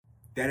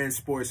Dead End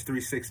Sports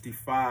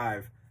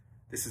 365.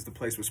 This is the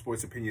place where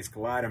sports opinions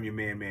collide. I'm your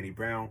man, Manny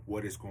Brown.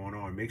 What is going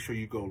on? Make sure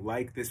you go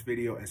like this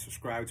video and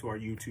subscribe to our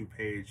YouTube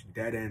page,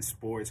 Dead End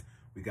Sports.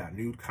 We got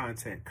new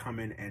content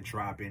coming and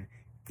dropping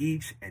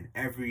each and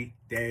every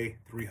day,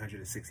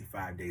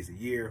 365 days a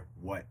year.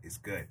 What is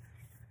good?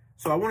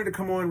 So I wanted to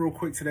come on real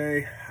quick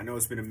today. I know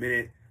it's been a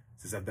minute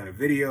since I've done a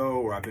video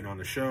or I've been on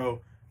the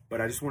show, but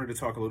I just wanted to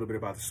talk a little bit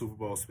about the Super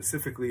Bowl,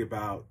 specifically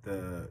about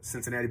the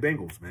Cincinnati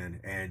Bengals, man.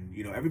 And,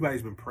 you know,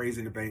 everybody's been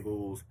praising the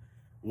Bengals.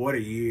 What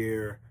a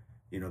year.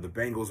 You know, the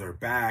Bengals are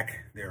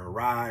back. They're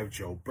arrived.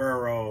 Joe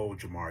Burrow,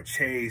 Jamar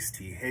Chase,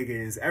 T.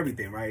 Higgins,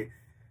 everything, right?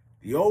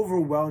 The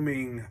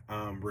overwhelming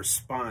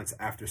response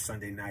after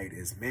Sunday night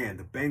is, man,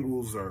 the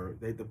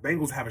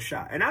Bengals have a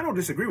shot. And I don't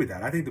disagree with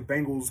that. I think the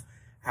Bengals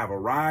have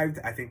arrived.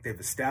 I think they've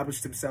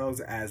established themselves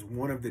as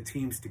one of the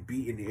teams to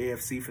beat in the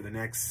AFC for the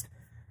next,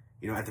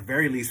 you know, at the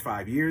very least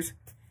 5 years.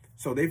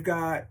 So they've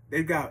got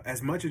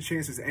as much a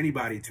chance as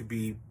anybody to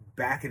be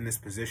back in this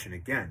position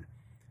again.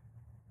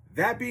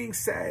 That being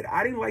said,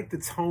 I didn't like the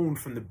tone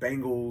from the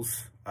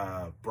Bengals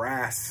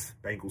brass,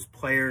 Bengals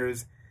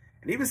players,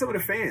 and even some of the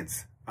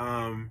fans.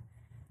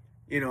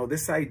 You know,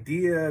 this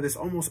idea, this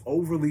almost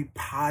overly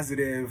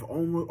positive,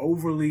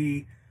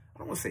 overly, I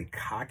don't want to say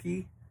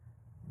cocky,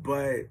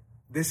 but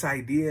this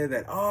idea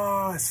that,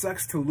 oh, it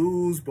sucks to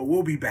lose, but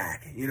we'll be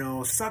back. You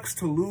know, sucks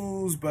to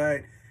lose,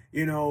 but,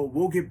 you know,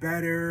 we'll get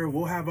better.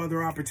 We'll have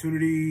other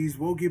opportunities.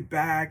 We'll get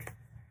back.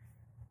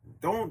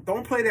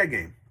 Don't play that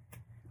game.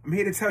 I'm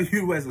here to tell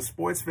you, as a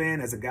sports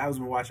fan, as a guy who's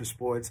been watching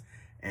sports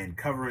and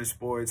covering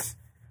sports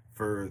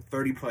for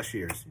 30 plus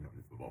years, you know,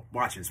 well,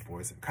 watching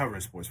sports and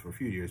covering sports for a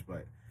few years,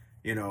 but,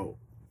 you know,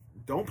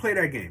 don't play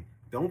that game.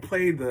 Don't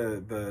play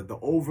the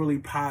overly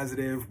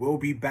positive, we'll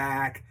be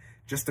back,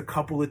 just a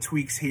couple of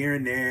tweaks here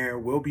and there,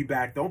 we'll be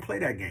back. Don't play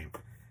that game.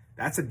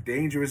 That's a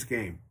dangerous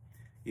game.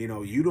 You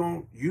know, you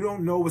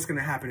don't know what's going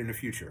to happen in the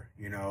future.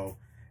 You know,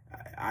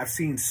 I've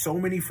seen so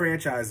many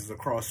franchises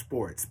across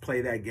sports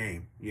play that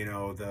game. You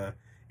know,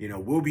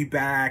 we'll be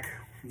back.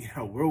 You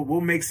know,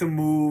 we'll make some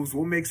moves.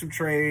 We'll make some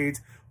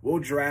trades. We'll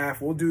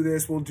draft. We'll do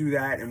this. We'll do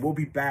that. And we'll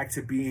be back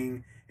to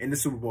being in the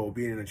Super Bowl,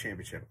 being in a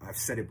championship. I've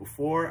said it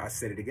before. I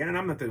said it again. And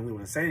I'm not the only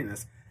one saying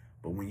this.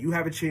 But when you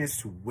have a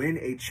chance to win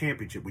a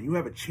championship, when you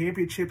have a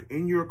championship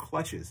in your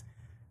clutches,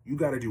 you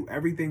got to do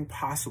everything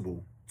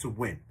possible to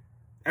win.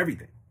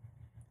 Everything.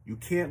 You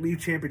can't leave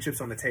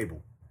championships on the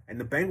table. And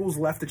the Bengals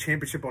left the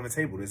championship on the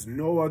table. There's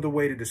no other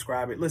way to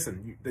describe it.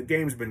 Listen, the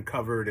game's been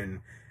covered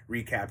and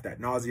recapped ad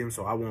nauseum,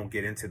 so I won't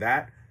get into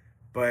that.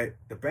 But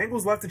the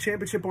Bengals left the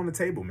championship on the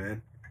table,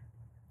 man.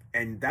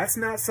 And that's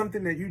not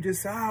something that you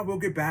just, we'll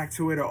get back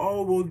to it,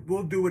 or,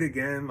 we'll do it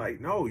again. Like,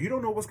 no, you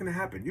don't know what's going to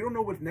happen. You don't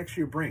know what next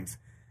year brings.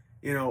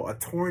 You know, a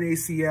torn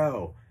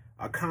ACL,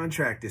 a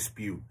contract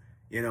dispute,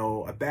 you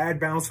know, a bad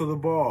bounce of the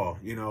ball.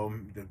 You know,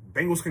 the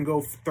Bengals can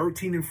go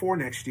 13-4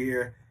 next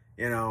year,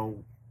 you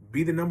know,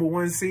 be the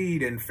 #1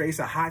 seed and face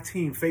a hot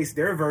team, face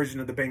their version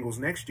of the Bengals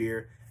next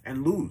year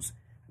and lose.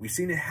 We've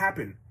seen it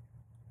happen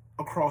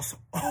across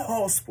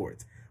all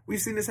sports. We've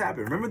seen this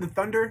happen. Remember the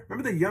Thunder?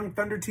 Remember the young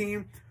Thunder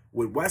team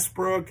with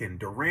Westbrook and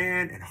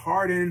Durant and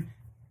Harden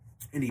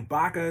and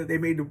Ibaka? They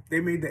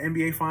made the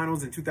NBA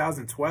Finals in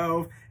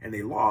 2012 and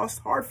they lost.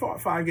 Hard-fought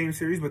 5-game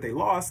series, but they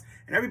lost.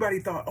 And everybody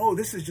thought, oh,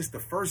 this is just the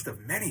first of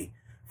many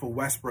for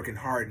Westbrook and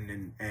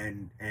Harden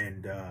and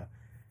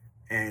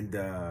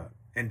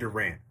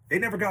Durant. They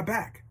never got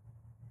back.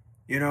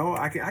 You know,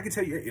 I can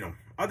tell you, you know,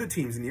 other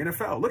teams in the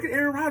NFL. Look at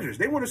Aaron Rodgers.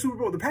 They won a Super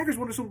Bowl. The Packers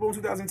won a Super Bowl in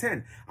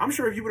 2010. I'm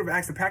sure if you would have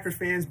asked the Packers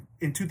fans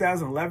in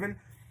 2011,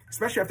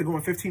 especially after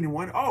going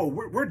 15-1, oh,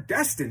 we're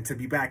destined to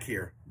be back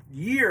here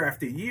year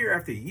after year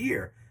after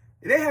year.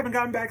 They haven't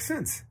gotten back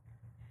since.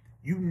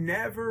 You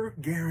never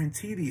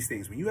guarantee these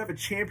things. When you have a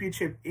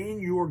championship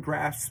in your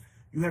grasp,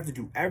 you have to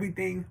do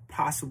everything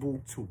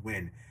possible to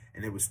win.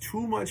 And there was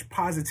too much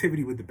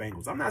positivity with the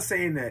Bengals. I'm not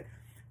saying that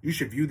you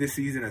should view this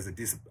season as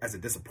a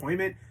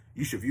disappointment.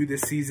 You should view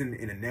this season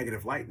in a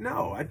negative light.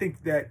 No, I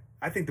think the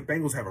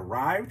Bengals have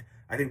arrived.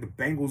 I think the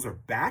Bengals are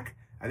back.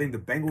 I think the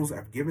Bengals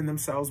have given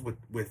themselves,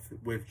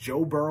 with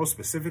Joe Burrow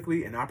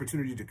specifically, an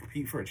opportunity to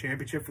compete for a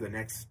championship for the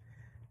next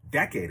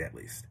decade at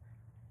least.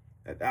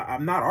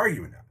 I'm not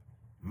arguing that.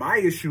 My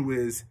issue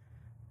is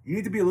you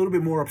need to be a little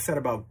bit more upset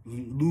about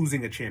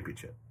losing a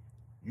championship.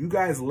 You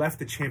guys left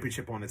the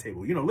championship on the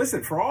table. You know,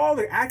 listen, for all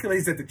the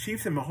accolades that the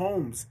Chiefs and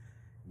Mahomes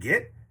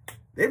get,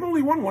 they've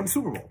only won one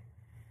Super Bowl.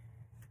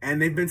 And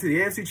they've been to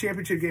the AFC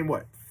Championship game,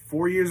 what,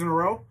 4 years in a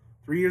row?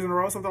 3 years in a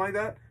row, something like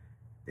that?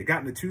 They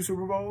got into 2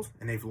 Super Bowls,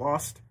 and they've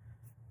lost.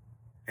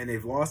 And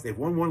they've lost. They've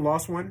won one,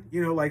 lost one.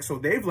 You know, like, so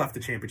they've left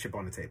the championship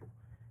on the table.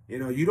 You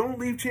know, you don't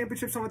leave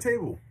championships on the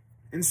table.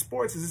 In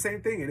sports, it's the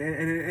same thing.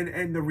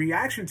 And the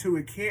reaction to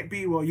it can't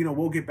be, well, you know,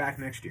 we'll get back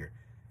next year.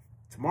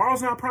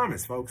 Tomorrow's not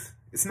promised, folks.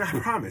 It's not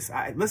promised.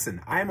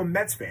 Listen, I am a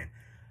Mets fan.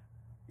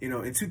 You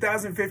know, in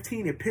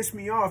 2015, it pissed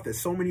me off that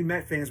so many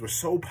Met fans were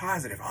so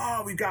positive.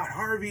 Oh, we got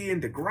Harvey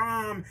and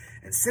DeGrom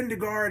and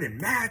Syndergaard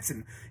and Matz,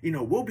 and you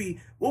know we'll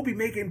be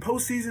making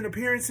postseason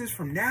appearances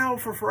from now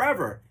for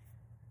forever.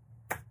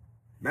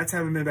 Mets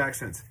haven't been back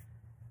since.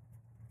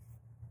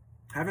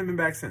 Haven't been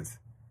back since.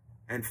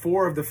 And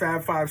 4 of the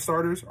Fab 5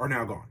 starters are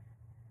now gone.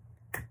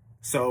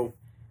 So,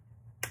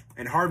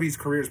 and Harvey's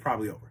career is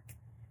probably over.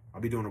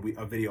 I'll be doing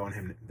a video on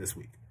him this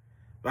week.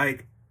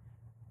 Like,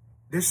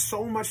 there's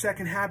so much that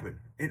can happen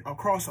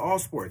across all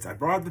sports. I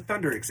brought up the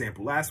Thunder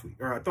example last week,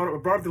 or I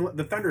brought up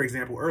the Thunder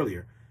example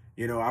earlier.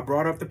 You know, I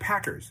brought up the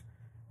Packers.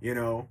 You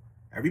know,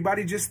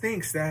 everybody just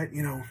thinks that,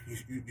 you know,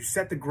 you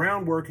set the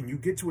groundwork and you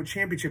get to a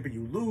championship and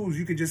you lose.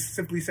 You can just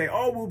simply say,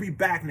 oh, we'll be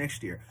back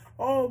next year.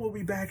 Oh, we'll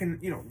be back.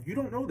 And, you know, you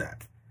don't know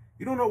that.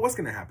 You don't know what's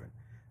going to happen.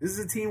 This is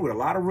a team with a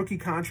lot of rookie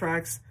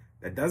contracts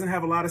that doesn't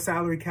have a lot of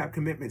salary cap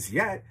commitments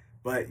yet.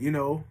 But, you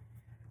know,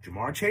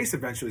 Jamar Chase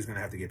eventually is going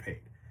to have to get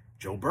paid.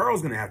 Joe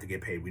Burrow's going to have to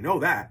get paid. We know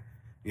that.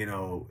 You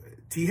know,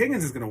 T.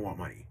 Higgins is going to want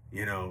money.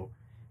 You know,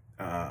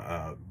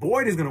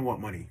 Boyd is going to want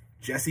money.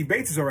 Jesse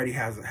Bates already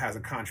has a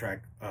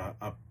contract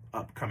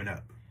coming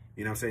up.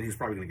 You know what I'm saying? He's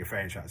probably going to get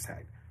franchise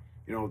tagged.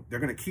 You know, they're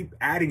going to keep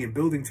adding and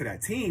building to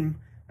that team.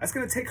 That's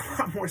going to take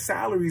a lot more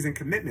salaries and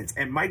commitments.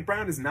 And Mike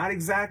Brown is not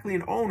exactly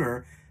an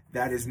owner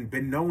that has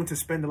been known to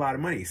spend a lot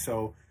of money.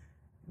 So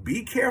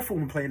be careful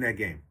when playing that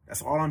game.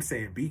 That's all I'm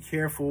saying. Be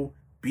careful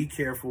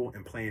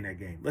in playing that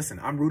game. Listen,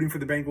 I'm rooting for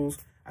the Bengals.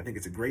 I think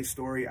it's a great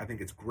story. I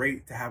think it's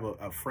great to have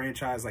a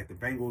franchise like the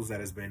Bengals that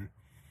has been,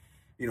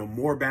 you know,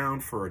 more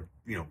bound for,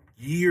 you know,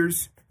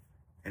 years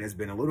and has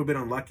been a little bit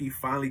unlucky,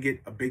 finally get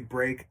a big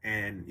break.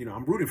 And, you know,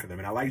 I'm rooting for them.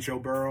 And I like Joe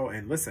Burrow.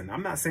 And listen,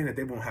 I'm not saying that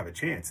they won't have a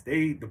chance.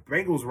 The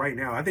Bengals right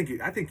now, I think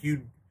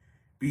you'd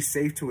be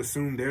safe to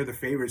assume they're the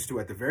favorites to,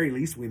 at the very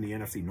least, win the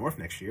NFC North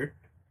next year.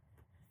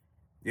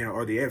 You know,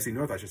 or the AFC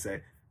North, I should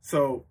say.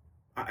 So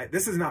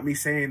this is not me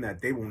saying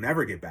that they will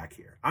never get back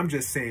here. I'm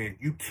just saying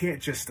you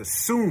can't just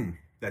assume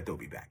that they'll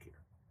be back here.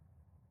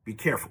 Be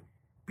careful.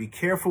 Be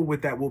careful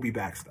with that we'll be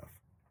back stuff.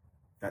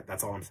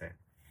 That's all I'm saying.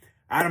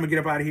 All right, I'm going to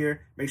get up out of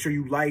here. Make sure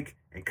you like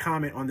and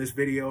comment on this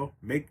video.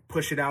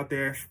 Push it out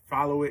there.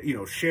 Follow it. You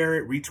know, share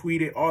it,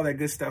 retweet it, all that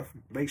good stuff.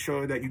 Make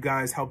sure that you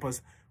guys help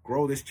us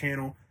grow this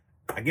channel.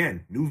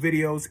 Again, new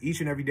videos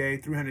each and every day,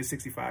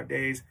 365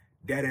 days.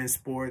 Dead End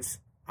Sports.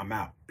 I'm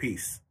out.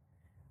 Peace.